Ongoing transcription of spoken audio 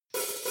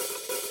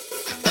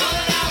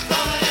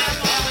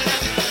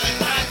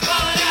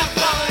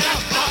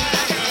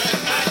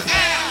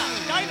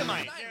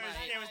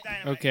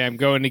Okay, I'm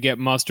going to get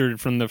mustard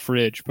from the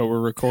fridge, but we're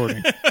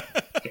recording.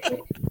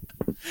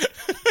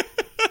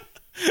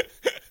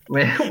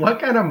 Wait, what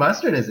kind of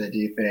mustard is it, do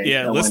you think?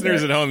 Yeah,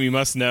 listeners at home, you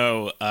must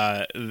know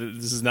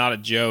this is not a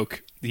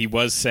joke. He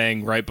was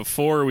saying right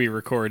before we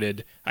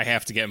recorded, I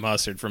have to get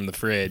mustard from the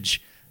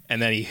fridge. And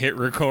then he hit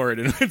record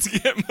and went to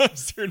get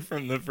mustard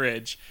from the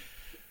fridge.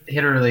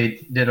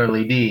 Hitterly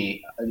diddly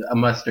dee, a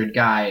mustard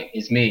guy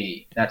is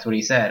me. That's what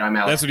he said. I'm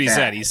Alex. That's what he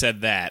said. He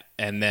said that.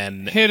 And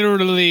then...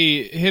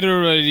 Hitterly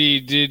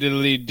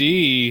diddly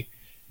dee,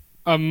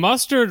 a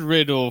mustard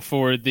riddle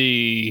for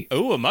thee.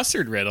 Oh, a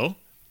mustard riddle.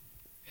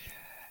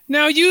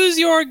 Now use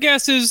your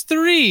guesses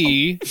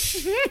 3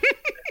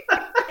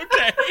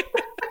 Okay.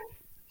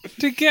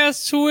 to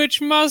guess which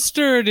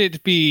mustard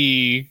it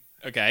be.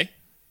 Okay.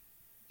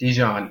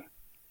 Dijon.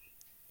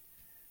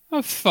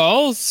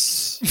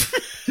 False.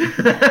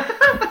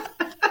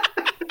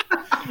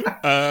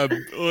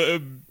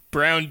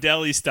 Brown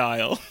deli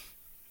style.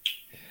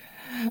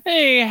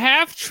 A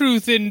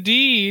half-truth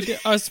indeed,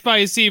 a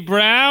spicy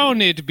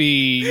brown it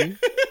be.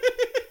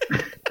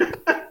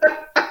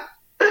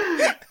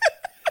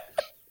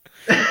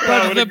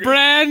 But the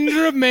brand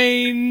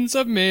remains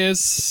a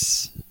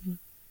miss.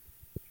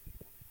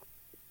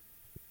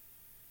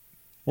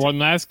 One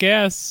last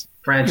guess.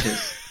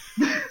 French's.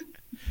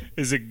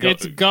 Is it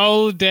It's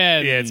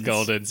Golden. Yeah, it's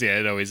Golden's. Yeah,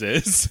 it always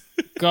is.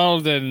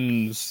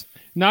 Goldens.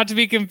 Not to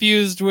be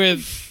confused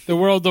with the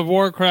World of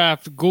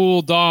Warcraft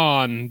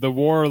Gul'dan, the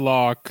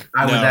Warlock.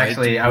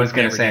 I was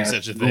going to say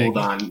such a thing.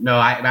 Gul'dan. No,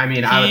 I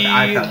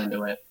fell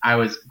into it. I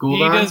was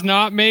Gul'dan. He does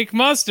not make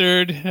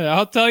mustard.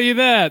 I'll tell you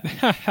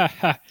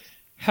that.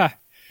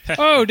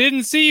 Oh,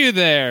 didn't see you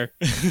there.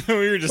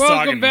 We were just Welcome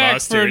talking back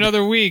mustard. for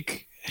another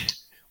week.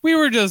 We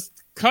were just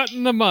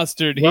cutting the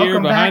mustard here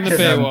Welcome behind back the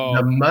to paywall.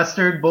 the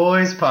Mustard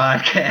Boys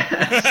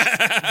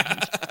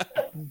podcast.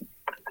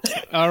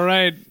 All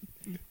right.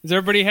 Does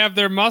everybody have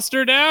their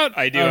mustard out?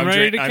 I do. I'm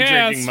ready to I'm cast.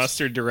 drinking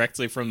mustard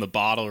directly from the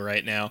bottle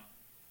right now.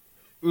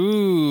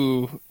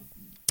 Ooh.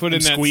 Put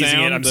in that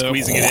sound. I'm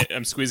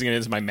squeezing it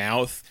into my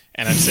mouth,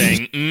 and I'm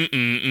saying,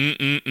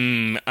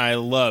 I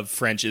love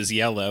French's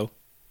yellow.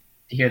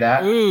 You hear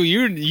that? Ooh,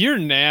 you're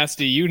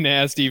nasty, you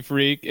nasty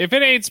freak. If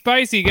it ain't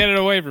spicy, get it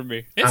away from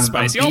me. It's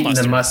spicy. I'm All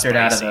beating the mustard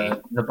out spicy.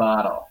 of the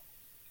bottle.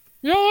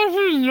 Yeah,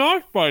 this is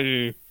not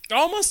spicy.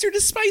 All mustard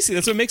is spicy.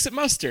 That's what makes it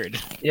mustard.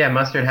 Yeah,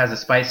 mustard has a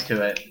spice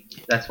to it.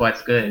 That's why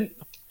it's good.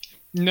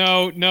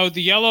 No,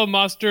 the yellow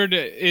mustard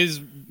is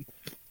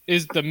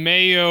the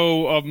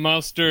mayo of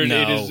mustard.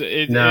 No.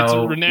 It's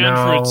No, renowned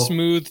for no. its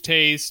smooth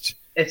taste.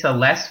 It's a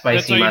less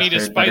That's spicy why you mustard,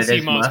 need a but it spicy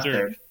is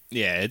mustard.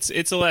 Yeah,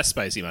 it's a less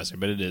spicy mustard,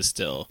 but it is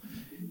still.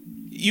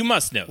 You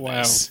must know Wow.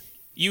 this.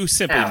 You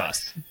simply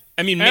Alex. must.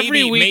 I mean, maybe,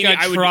 Every week maybe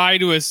I would. try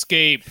to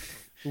escape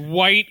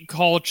white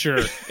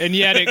culture, and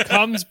yet it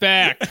comes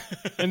back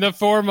in the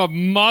form of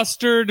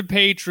mustard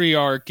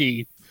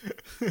patriarchy.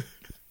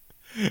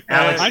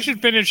 Alex, I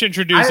should finish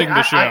introducing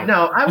the show.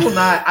 No, I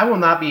will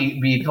not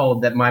be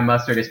told that my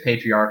mustard is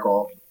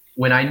patriarchal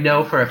when I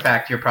know for a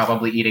fact you're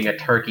probably eating a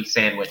turkey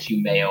sandwich,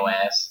 you mayo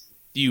ass.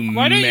 You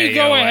Why don't you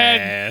go mayo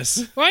ahead?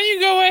 ass. Why don't you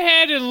go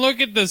ahead and look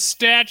at the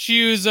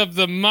statues of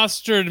the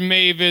mustard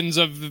mavens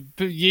of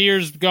the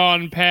years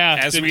gone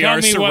past? As and we tell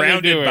are me what they're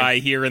surrounded doing. by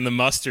here in the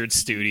mustard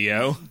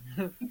studio.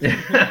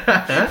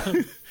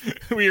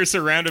 We are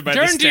surrounded by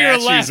Turn the to your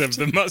statues left. of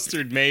the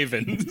mustard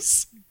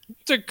mavens.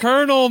 to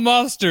Colonel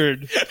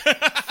Mustard,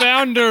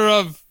 founder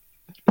of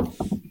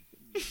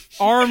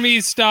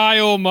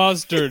Army-style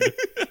mustard.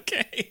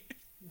 Okay.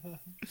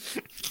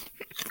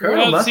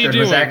 Colonel What's he Mustard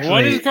was doing? actually,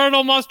 What is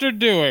Colonel Mustard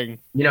doing?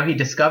 he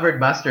discovered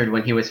mustard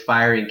when he was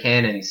firing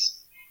cannons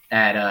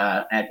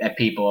at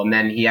people, and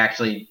then he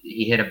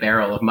hit a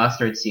barrel of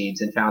mustard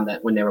seeds and found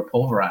that when they were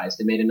pulverized,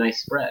 it made a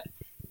nice spread.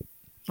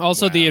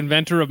 Also, Wow. the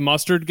inventor of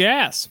mustard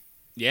gas,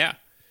 Yeah.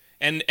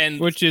 And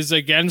which is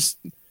against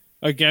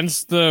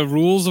the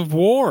rules of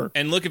war.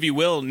 and look, if you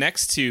will,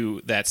 next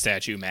to that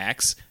statue,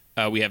 Max,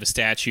 we have a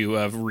statue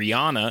of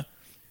Rihanna,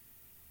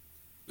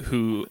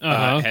 who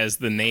has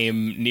the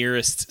name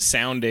nearest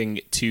sounding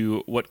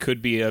to what could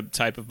be a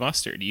type of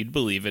mustard. You'd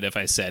believe it if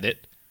I said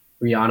it.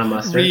 Rihanna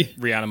mustard.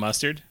 Rihanna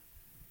mustard.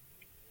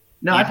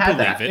 No, I've You'd had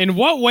believe that. it. In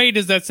what way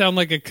does that sound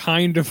like a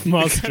kind of Kind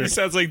mustard? of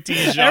sounds like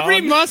Dijon. Every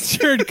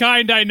mustard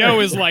kind I know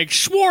is like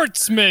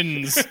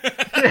Schwartzman's,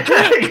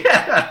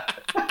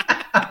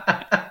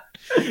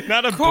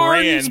 not a brand. Not a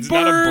Carnsberg's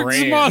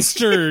brand.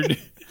 mustard.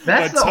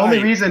 That's What the only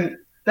type? reason.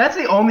 That's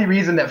the only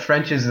reason that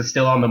French's is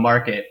still on the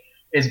market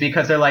is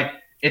because they're like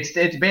it's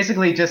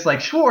basically just like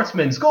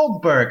Schwartzman's,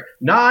 Goldberg,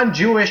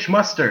 non-Jewish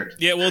mustard.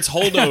 Yeah, well, it's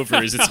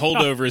holdovers. It's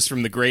holdovers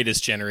from the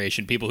greatest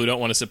generation. People who don't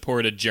want to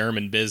support a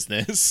German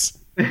business.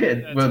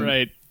 That's Well,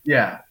 right.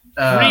 Yeah.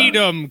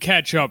 Freedom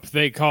ketchup,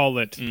 they call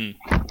it.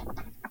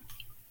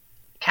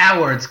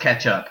 Cowards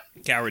ketchup.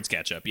 Coward's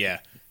ketchup. Yeah,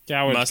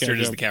 Coward's mustard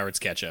ketchup. is the coward's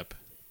ketchup.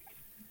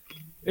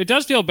 It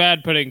does feel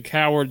bad putting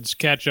coward's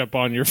ketchup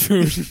on your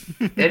food.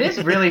 It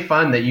is really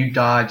fun that you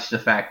dodged the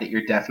fact that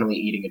you're definitely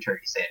eating a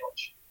turkey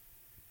sandwich.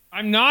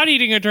 I'm not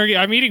eating a turkey.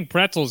 I'm eating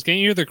pretzels. Can't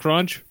you hear the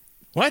crunch?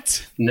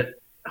 What?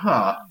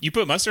 Huh. You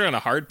put mustard on a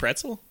hard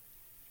pretzel?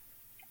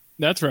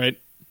 That's right.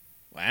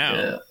 Wow.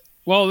 Yeah.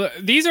 Well,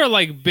 these are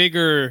like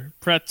bigger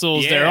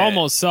pretzels. Yeah. They're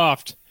almost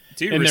soft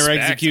Dude, in respect,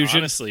 their execution.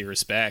 Honestly,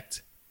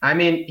 respect. I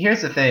mean,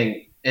 here's the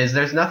thing: is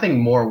there's nothing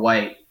more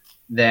white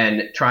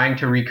than trying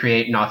to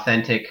recreate an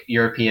authentic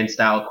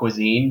European-style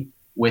cuisine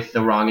with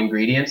the wrong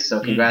ingredients. So,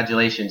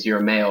 congratulations, you're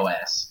a mayo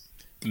ass.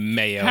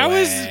 Mayo How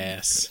is-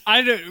 ass.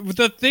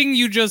 The thing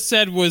you just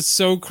said was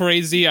so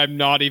crazy, I'm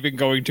not even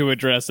going to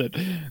address it.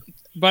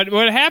 But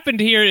what happened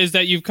here is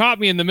that you've caught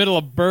me in the middle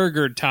of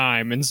burger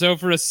time, and so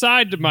for a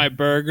side to my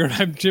burger,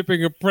 I'm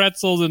dipping a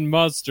pretzels and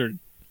mustard.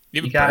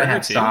 You have You a gotta burger,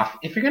 have too? soft.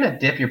 If you're gonna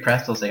dip your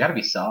pretzels, they gotta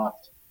be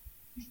soft.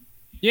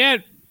 Yeah,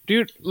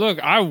 dude, look,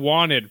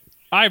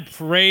 I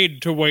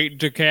prayed to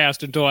wait to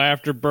cast until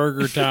after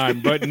burger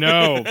time, but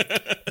no.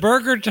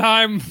 Burger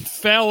time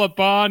fell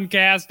upon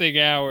casting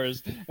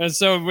hours, and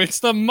so it's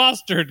the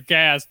mustard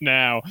cast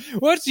now.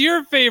 What's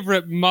your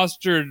favorite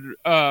mustard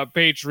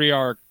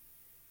patriarch?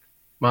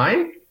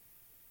 Mine?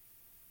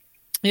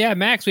 Yeah,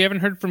 Max, we haven't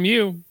heard from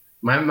you.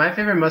 My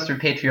favorite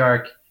mustard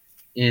patriarch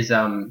is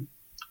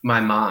my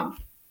mom.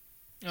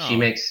 Oh. She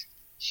makes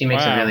a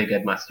Wow. really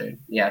good mustard.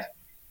 Yeah.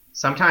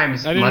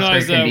 Sometimes I didn't mustard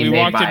realize can that be we made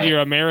walked by. into your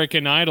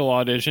American Idol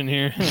audition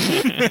here.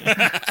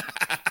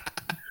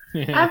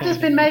 I've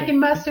just been making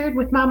mustard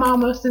with my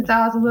mama since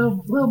I was a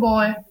little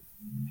boy.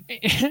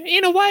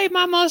 In a way,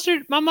 my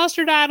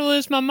mustard idol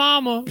is my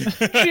mama.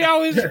 She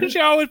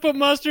always put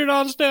mustard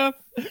on stuff.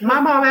 My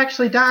mom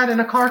actually died in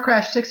a car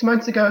crash 6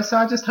 months ago, so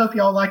I just hope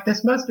y'all like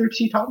this mustard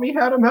she taught me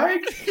how to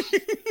make.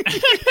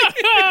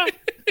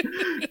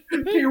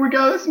 Here we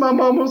go. This is my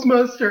mama's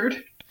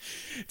mustard.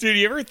 Dude,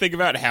 you ever think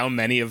about how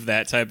many of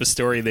that type of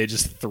story they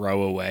just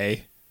throw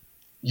away?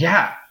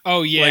 Yeah.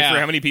 Oh yeah. Like, for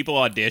how many people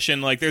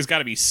audition? Like, there's got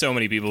to be so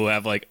many people who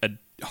have, like, a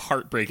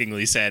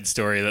heartbreakingly sad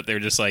story that they're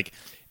just like,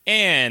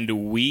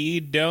 and we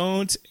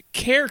don't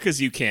care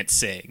because you can't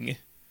sing.